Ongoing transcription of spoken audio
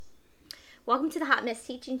Welcome to the Hot Mess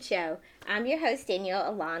Teaching Show. I'm your host,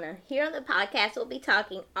 Danielle Alana. Here on the podcast, we'll be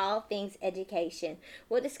talking all things education.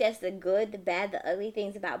 We'll discuss the good, the bad, the ugly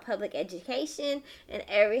things about public education and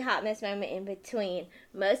every hot mess moment in between.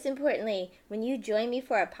 Most importantly, when you join me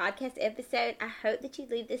for a podcast episode, I hope that you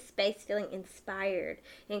leave this space feeling inspired,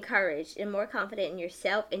 encouraged, and more confident in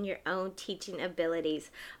yourself and your own teaching abilities.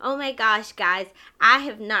 Oh my gosh, guys, I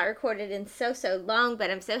have not recorded in so long, but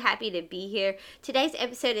I'm so happy to be here. Today's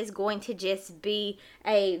episode is going to just be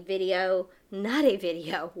a video, not a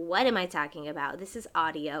video. What am I talking about? This is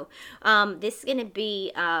audio. This is going to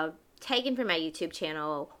be taken from my YouTube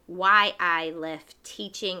channel, Why I Left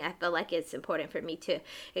Teaching. I feel like it's important for me to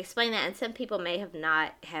explain that, and some people may have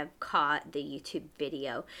not have caught the YouTube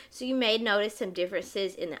video. So you may notice some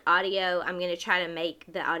differences in the audio. I'm going to try to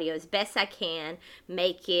make the audio as best I can,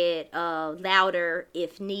 make it louder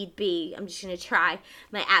if need be. I'm just going to try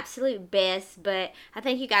my absolute best, but I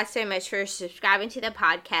thank you guys so much for subscribing to the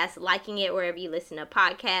podcast, liking it wherever you listen to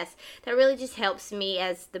podcasts. That really just helps me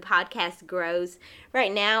as the podcast grows.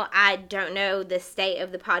 Right now, I don't know the state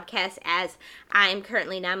of the podcast as I am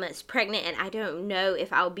currently 9 months pregnant, and I don't know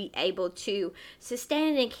if I'll be able to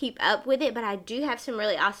sustain it and keep up with it, but I do have some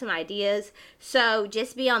really awesome ideas. So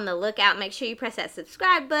just be on the lookout. Make sure you press that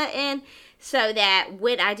subscribe button so that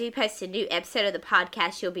when I do post a new episode of the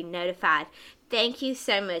podcast, you'll be notified. Thank you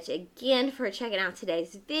so much again for checking out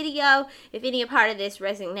today's video. If any part of this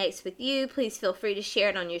resonates with you, please feel free to share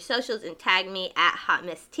it on your socials and tag me at Hot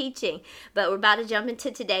Mess Teaching. But we're about to jump into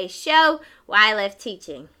today's show, Why I Left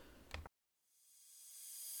Teaching.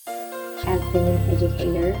 I've been an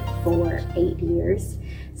educator for 8 years,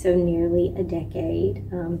 so nearly a decade,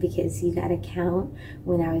 because you gotta count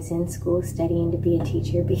when I was in school studying to be a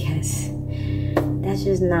teacher, because that's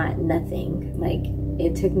just not nothing. Like,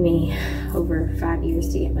 it took me over 5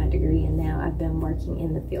 years to get my degree, and now I've been working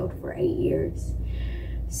in the field for 8 years.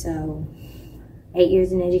 So 8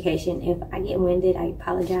 years in education. If I get winded, I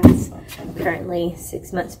apologize. I'm currently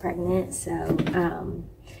 6 months pregnant, so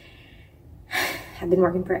I've been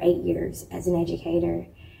working for 8 years as an educator.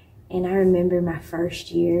 And I remember my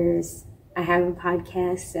first years. I have a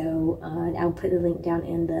podcast, so I'll put the link down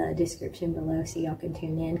in the description below so y'all can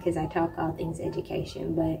tune in, because I talk all things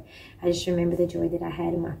education. But I just remember the joy that I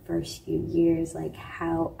had in my first few years, like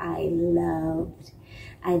how I loved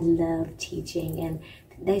teaching. And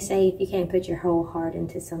they say if you can't put your whole heart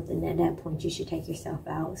into something, at that point you should take yourself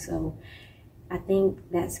out. So I think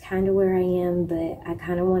that's kind of where I am, but I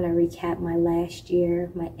kind of want to recap my last year,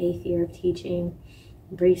 my 8th year of teaching,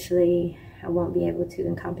 briefly. I won't be able to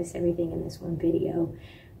encompass everything in this one video,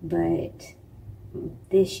 but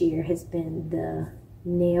this year has been the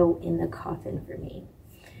nail in the coffin for me.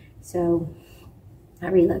 So I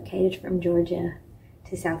relocated from Georgia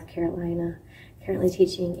to South Carolina, currently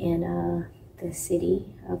teaching in the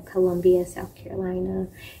city of Columbia, South Carolina.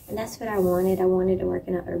 And that's what I wanted. I wanted to work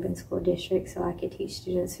in an urban school district so I could teach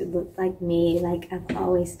students who looked like me. Like, I've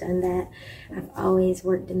always done that. I've always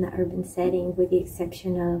worked in the urban setting, with the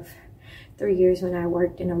exception of 3 years when I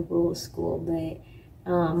worked in a rural school. But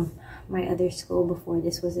my other school before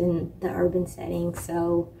this was in the urban setting.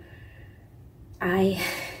 So I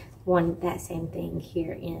wanted that same thing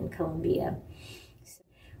here in Columbia.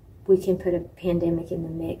 We can put a pandemic in the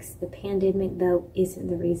mix. The pandemic, though, isn't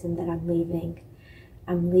the reason that I'm leaving.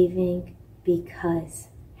 I'm leaving because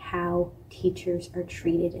how teachers are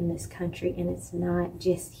treated in this country, and it's not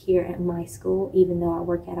just here at my school, even though I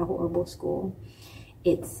work at a horrible school.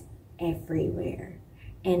 It's everywhere.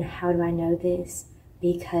 And how do I know this?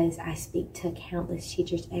 Because I speak to countless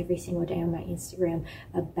teachers every single day on my Instagram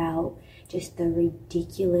about just the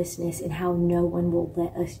ridiculousness and how no one will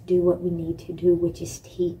let us do what we need to do, which is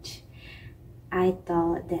teach. I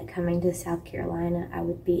thought that coming to South Carolina, I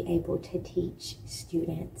would be able to teach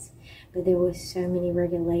students, but there was so many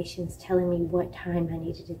regulations telling me what time I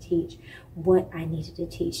needed to teach, what I needed to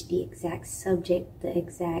teach, the exact subject, the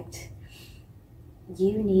exact...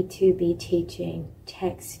 You need to be teaching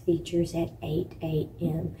text features at 8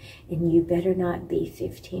 a.m. and you better not be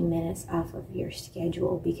 15 minutes off of your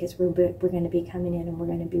schedule, because we're going to be coming in and we're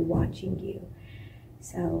going to be watching you.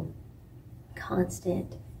 So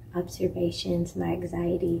constant observations, my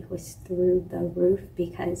anxiety was through the roof,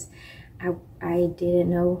 because I didn't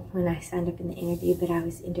know when I signed up in the interview, but I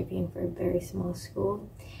was interviewing for a very small school,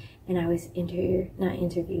 and I was baby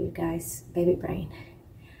brain.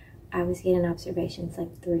 I was getting observations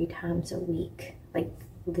like 3 times a week, like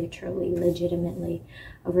literally, legitimately,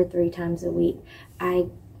 over 3 times a week. I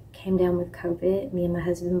came down with COVID. Me and my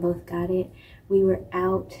husband both got it. We were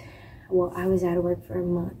out, I was out of work for a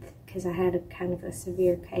month because I had a kind of a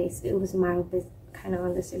severe case. It was mild, but kind of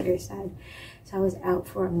on the severe side. So I was out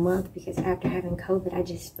for a month because after having COVID, I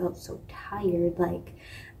just felt so tired. Like,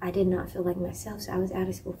 I did not feel like myself. So I was out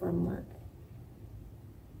of school for a month.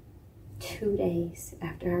 2 days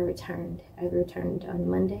after I returned on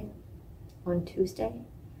Monday. On Tuesday,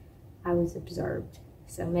 I was observed.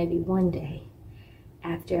 So maybe one day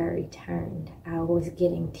after I returned, I was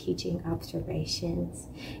getting teaching observations.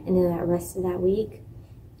 And then the rest of that week,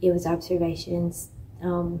 it was observations,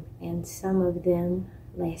 and some of them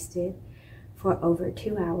lasted for over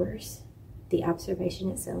 2 hours. The observation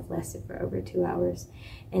itself lasted for over 2 hours,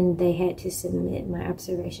 and they had to submit my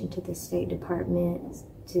observation to the State Department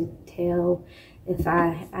to tell if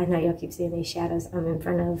I know y'all keep seeing these shadows. I'm in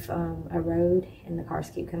front of a road, and the cars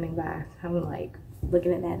keep coming by. I'm like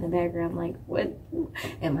looking at that in the background, like, what?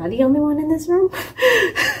 Am I the only one in this room?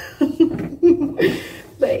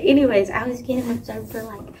 But anyways, I was getting observed for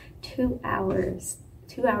like 2 hours.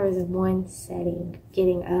 2 hours in one setting,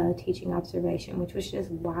 getting a teaching observation, which was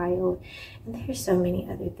just wild. And there's so many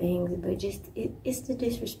other things, but just it's the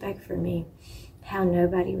disrespect for me. How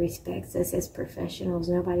nobody respects us as professionals.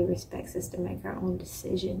 Nobody respects us to make our own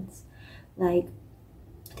decisions. Like,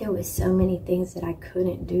 there was so many things that I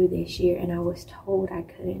couldn't do this year, and I was told I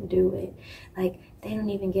couldn't do it. Like, they don't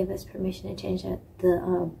even give us permission to change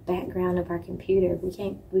the background of our computer. We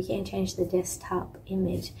can't change the desktop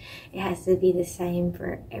image. It has to be the same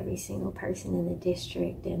for every single person in the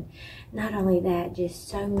district. And not only that, just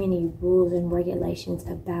so many rules and regulations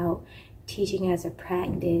about teaching as a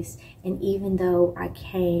practice. And even though I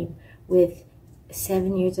came with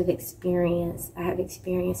 7 years of experience, I have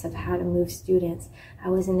experience of how to move students, I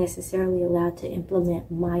wasn't necessarily allowed to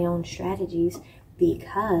implement my own strategies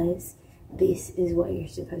because this is what you're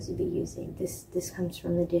supposed to be using. This comes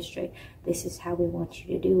from the district. This is how we want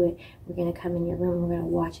you to do it. We're going to come in your room, we're going to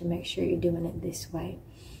watch and make sure you're doing it this way.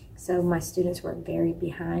 So my students were very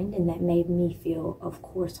behind, and that made me feel, of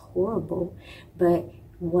course, horrible. But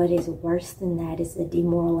what is worse than that is the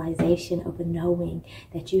demoralization of knowing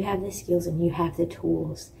that you have the skills and you have the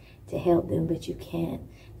tools to help them, but you can't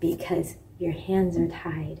because your hands are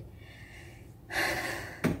tied.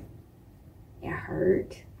 It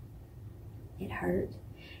hurt. It hurt.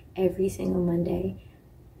 Every single Monday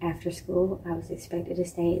after school, I was expected to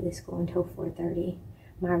stay at the school until 4:30.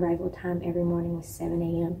 My arrival time every morning was 7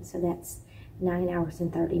 a.m. So that's 9 hours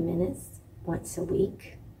and 30 minutes once a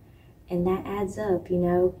week. And that adds up, you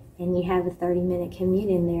know, and you have a 30-minute commute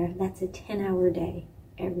in there. That's a 10-hour day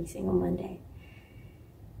every single Monday.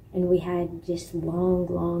 And we had just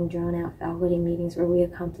long, drawn-out faculty meetings where we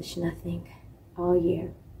accomplished nothing all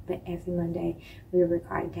year. But every Monday, we were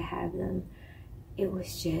required to have them. It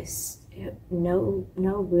was just no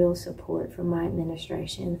real support from my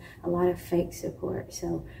administration, a lot of fake support.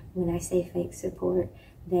 So when I say fake support,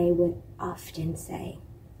 they would often say,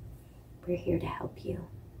 "We're here to help you.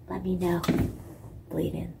 Let me know,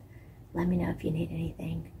 bleeding. Let me know if you need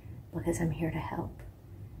anything because I'm here to help."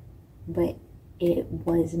 But it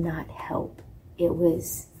was not help. It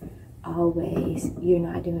was always, "You're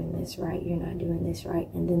not doing this right. You're not doing this right."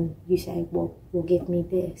 And then you say, well, give me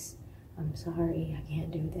this. I'm sorry, I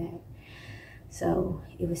can't do that. So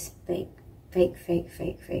it was fake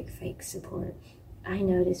support. I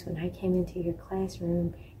noticed when I came into your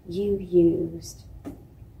classroom, you used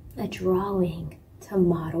a drawing to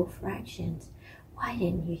model fractions. Why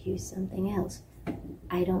didn't you use something else?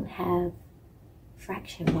 I don't have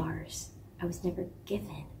fraction bars. I was never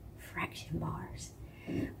given fraction bars.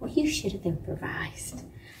 Well, you should have improvised.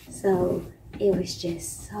 So it was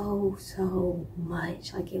just so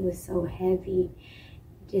much. Like, it was so heavy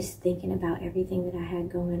just thinking about everything that I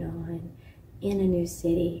had going on in a new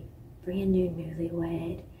city, brand new,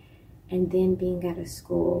 newlywed, and then being at a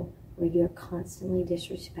school where you're constantly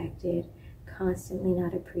disrespected, constantly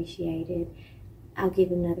not appreciated. I'll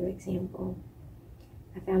give another example.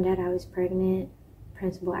 I found out I was pregnant.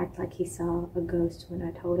 Principal acted like he saw a ghost when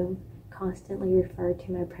I told him. Constantly referred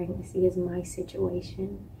to my pregnancy as my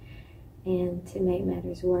situation. And to make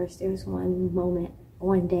matters worse, there was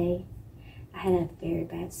one day, I had a very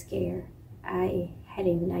bad scare. I had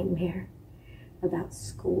a nightmare about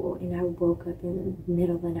school, and I woke up in the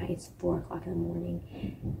middle of the night. It's 4 o'clock in the morning,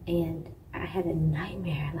 and I had a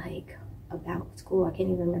nightmare like about school. I can't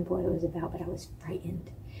even remember what it was about, but I was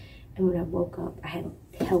frightened. And when I woke up, I had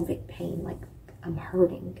pelvic pain, like I'm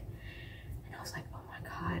hurting. And I was like, oh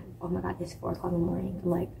my God, it's 4 o'clock in the morning. I'm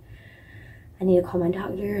like, I need to call my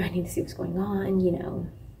doctor. I need to see what's going on. You know,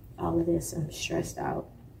 all of this. I'm stressed out.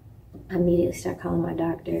 I immediately start calling my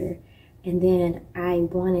doctor. And then I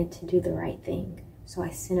wanted to do the right thing. So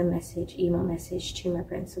I sent a email message to my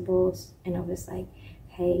principals. And I was like,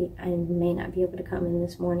 hey, I may not be able to come in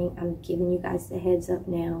this morning. I'm giving you guys the heads up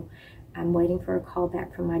now. I'm waiting for a call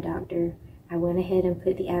back from my doctor. I went ahead and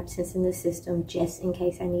put the absence in the system just in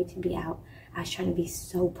case I need to be out. I was trying to be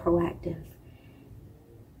so proactive.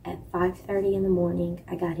 At 5:30 in the morning,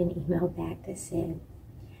 I got an email back that said,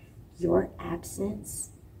 your absence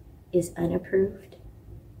is unapproved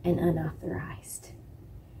and unauthorized.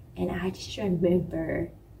 And I just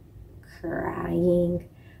remember crying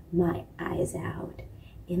my eyes out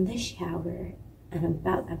in the shower, and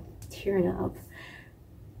I'm tearing up.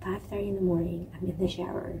 5:30 in the morning, I'm in the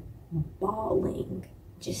shower bawling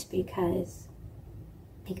just because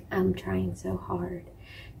I'm trying so hard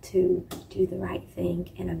to do the right thing,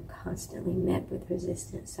 and I'm constantly met with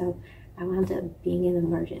resistance. So I wound up being in the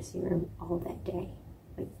emergency room all that day,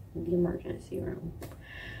 like the emergency room.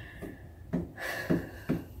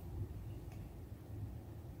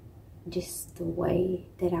 Just the way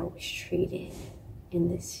that I was treated in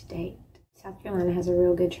this state. South Carolina has a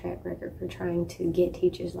real good track record for trying to get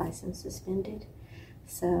teachers' license suspended.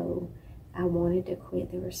 So I wanted to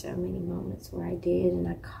quit. There were so many moments where I did, and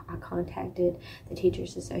I contacted the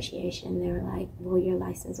Teachers Association. They were like, well, your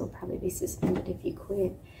license will probably be suspended if you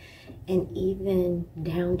quit. And even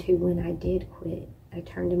down to when I did quit, I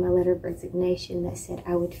turned in my letter of resignation that said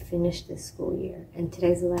I would finish this school year. And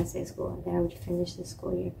today's the last day of school, that I would finish this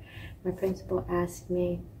school year. My principal asked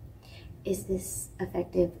me, is this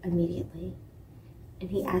effective immediately? And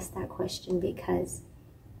he asked that question because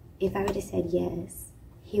if I would have said yes,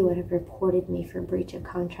 he would have reported me for breach of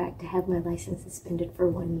contract to have my license suspended for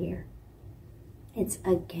 1 year. It's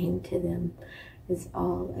a game to them. It's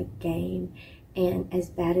all a game. And as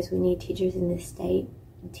bad as we need teachers in this state,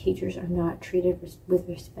 teachers are not treated with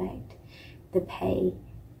respect. The pay,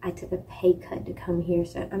 I took a pay cut to come here,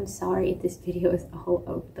 so I'm sorry if this video is all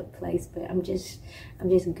over the place, but I'm just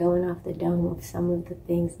going off the dome of some of the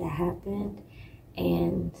things that happened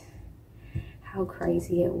and how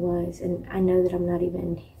crazy it was. And I know that I'm not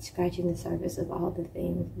even scratching the surface of all the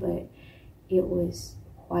things, but it was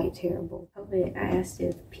quite terrible. I asked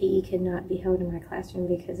if PE could not be held in my classroom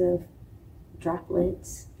because of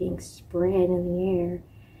droplets being spread in the air.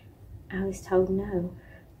 I was told no,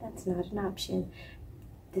 that's not an option.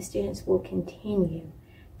 The students will continue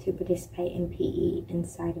to participate in PE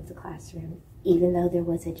inside of the classroom, even though there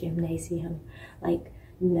was a gymnasium. Like,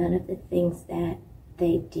 none of the things that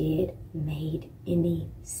they did made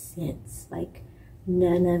any sense. Like,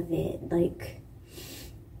 none of it. Like,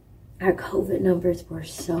 our COVID numbers were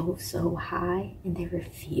so high, and they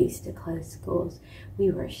refused to close schools. We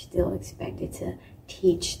were still expected to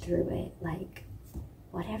teach through it. Like,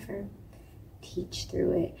 whatever, teach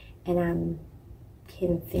through it. And I'm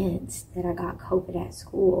convinced that I got COVID at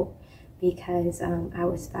school because I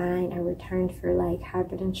was fine. I returned for like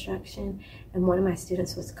hybrid instruction, and one of my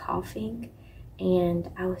students was coughing, and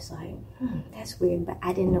I was like, that's weird, but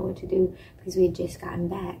I didn't know what to do because we had just gotten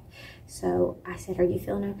back. So I said, are you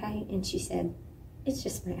feeling okay? And she said, it's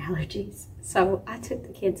just my allergies. So I took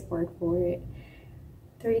the kid's word for it.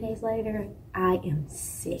 3 days later, I am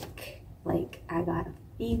sick. Like, I got a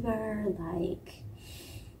fever, like,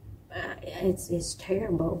 it's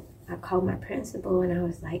terrible. I called my principal and I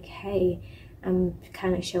was like, hey, I'm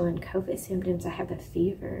kind of showing COVID symptoms. I have a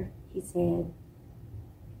fever. He said,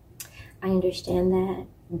 I understand that,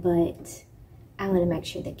 but I want to make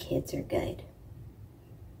sure the kids are good.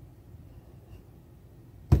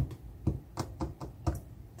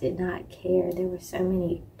 Did not care. There were so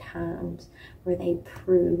many times where they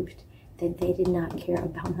proved that they did not care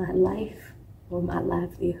about my life or my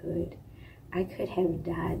livelihood. I could have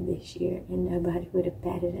died this year and nobody would have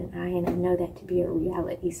batted an eye, and I know that to be a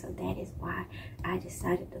reality, so that is why I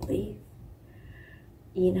decided to leave.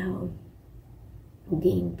 You know,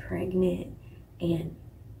 being pregnant and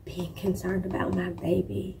being concerned about my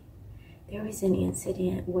baby. There was an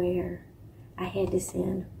incident where I had to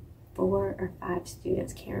send 4 or 5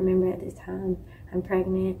 students, can't remember at the time. I'm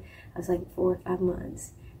pregnant. I was like 4 or 5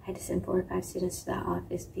 months. I had to send 4 or 5 students to the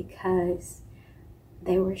office because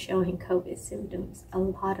they were showing COVID symptoms. A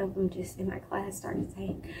lot of them just in my class started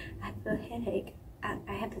saying, I have a headache, I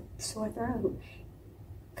have a sore throat.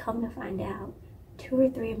 Come to find out, 2 or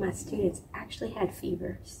 3 of my students actually had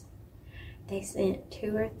fevers. They sent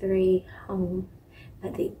 2 or 3 home,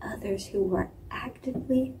 but the others who were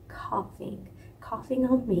actively coughing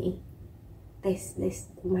on me,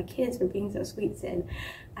 my kids were being so sweet, said,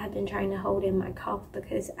 I've been trying to hold in my cough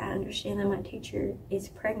because I understand that my teacher is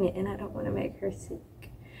pregnant and I don't want to make her sick.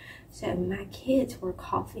 So my kids were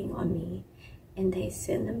coughing on me, and they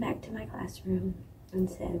sent them back to my classroom and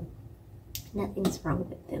said, nothing's wrong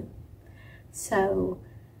with them. So,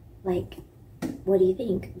 like, what do you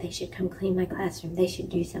think? They should come clean my classroom. They should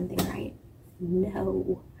do something right.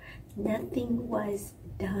 No, nothing was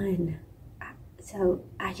done. So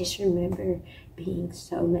I just remember being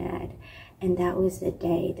so mad. And that was the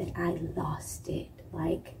day that I lost it.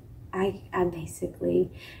 Like, I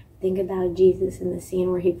basically think about Jesus in the scene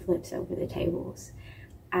where he flips over the tables.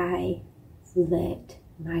 I let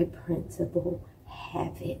my principal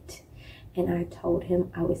have it. And I told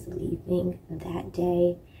him I was leaving that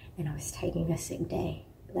day and I was taking a sick day.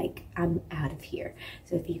 Like, I'm out of here.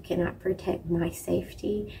 So if you cannot protect my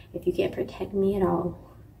safety, if you can't protect me at all,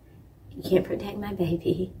 you can't protect my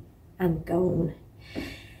baby, I'm gone.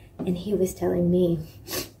 And he was telling me,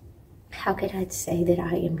 how could I say that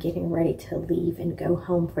I am getting ready to leave and go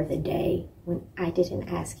home for the day when I didn't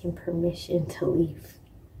ask him permission to leave?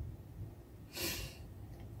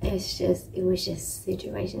 It was just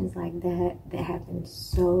situations like that happened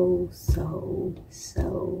so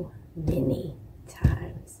many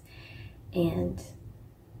times. And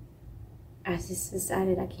I just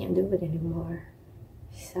decided I can't do it anymore.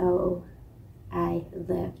 So I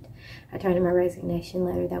left. I turned in my resignation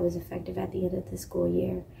letter that was effective at the end of the school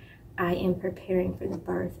year. I am preparing for the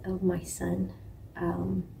birth of my son,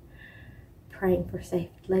 praying for safe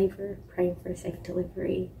labor, praying for safe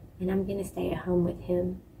delivery, and I'm going to stay at home with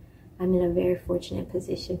him. I'm in a very fortunate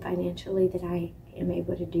position financially that I am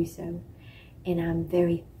able to do so, and I'm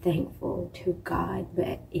very thankful to God.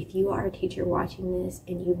 But if you are a teacher watching this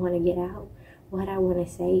and you want to get out, what I want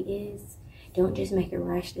to say is, don't just make a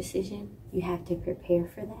rash decision. You have to prepare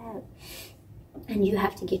for that. And you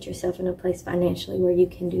have to get yourself in a place financially where you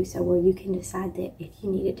can do so, where you can decide that if you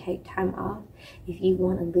need to take time off, if you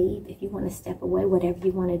want to leave, if you want to step away, whatever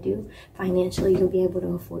you want to do, financially you'll be able to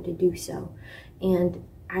afford to do so. And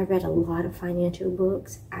I read a lot of financial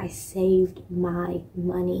books. I saved my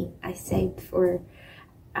money. I've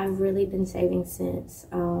really been saving since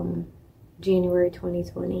January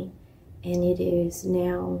 2020, and it is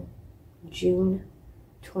now June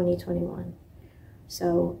 2021.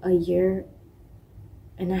 So a year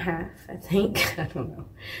and a half, I think, I don't know,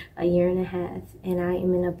 a year and a half, and I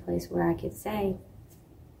am in a place where I could say,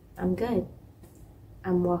 I'm good.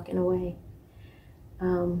 I'm walking away.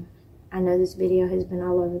 I know this video has been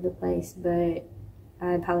all over the place, but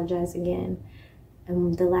I apologize again.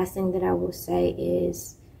 And the last thing that I will say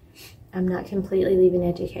is, I'm not completely leaving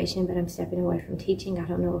education, but I'm stepping away from teaching. I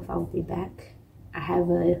don't know if I'll be back. I have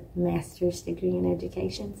a master's degree in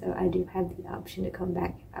education, so I do have the option to come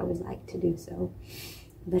back if I would like to do so.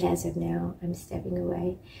 But as of now, I'm stepping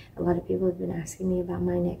away. A lot of people have been asking me about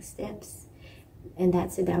my next steps, and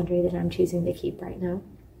that's a boundary that I'm choosing to keep right now.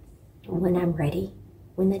 When I'm ready,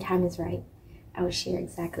 when the time is right, I will share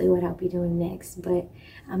exactly what I'll be doing next, but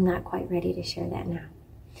I'm not quite ready to share that now.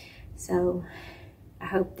 So I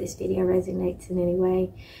hope this video resonates in any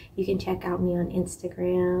way. You can check out me on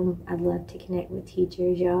Instagram. I'd love to connect with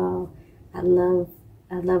teachers, y'all. I love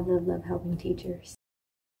helping teachers.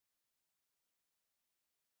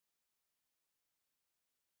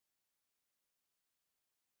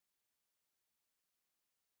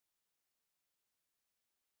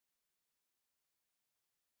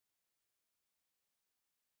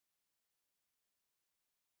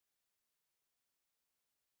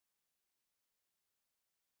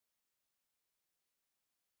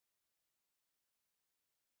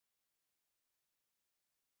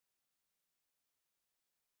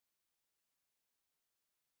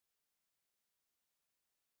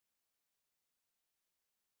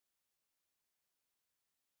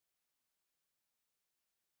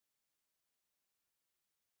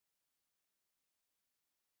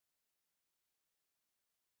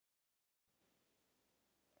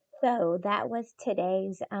 So that was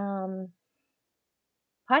today's podcast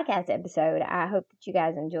episode. I hope that you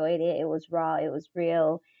guys enjoyed it. It was raw, it was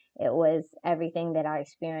real, it was everything that I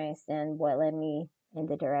experienced and what led me in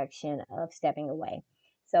the direction of stepping away.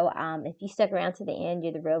 So if you stuck around to the end,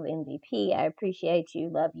 you're the real MVP. I appreciate you,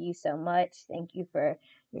 love you so much. Thank you for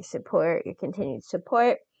your support, your continued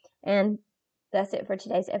support. And that's it for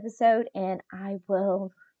today's episode, and I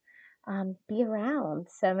will be around.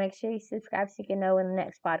 So make sure you subscribe so you can know when the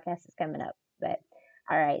next podcast is coming up. But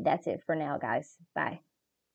all right, that's it for now, guys. Bye.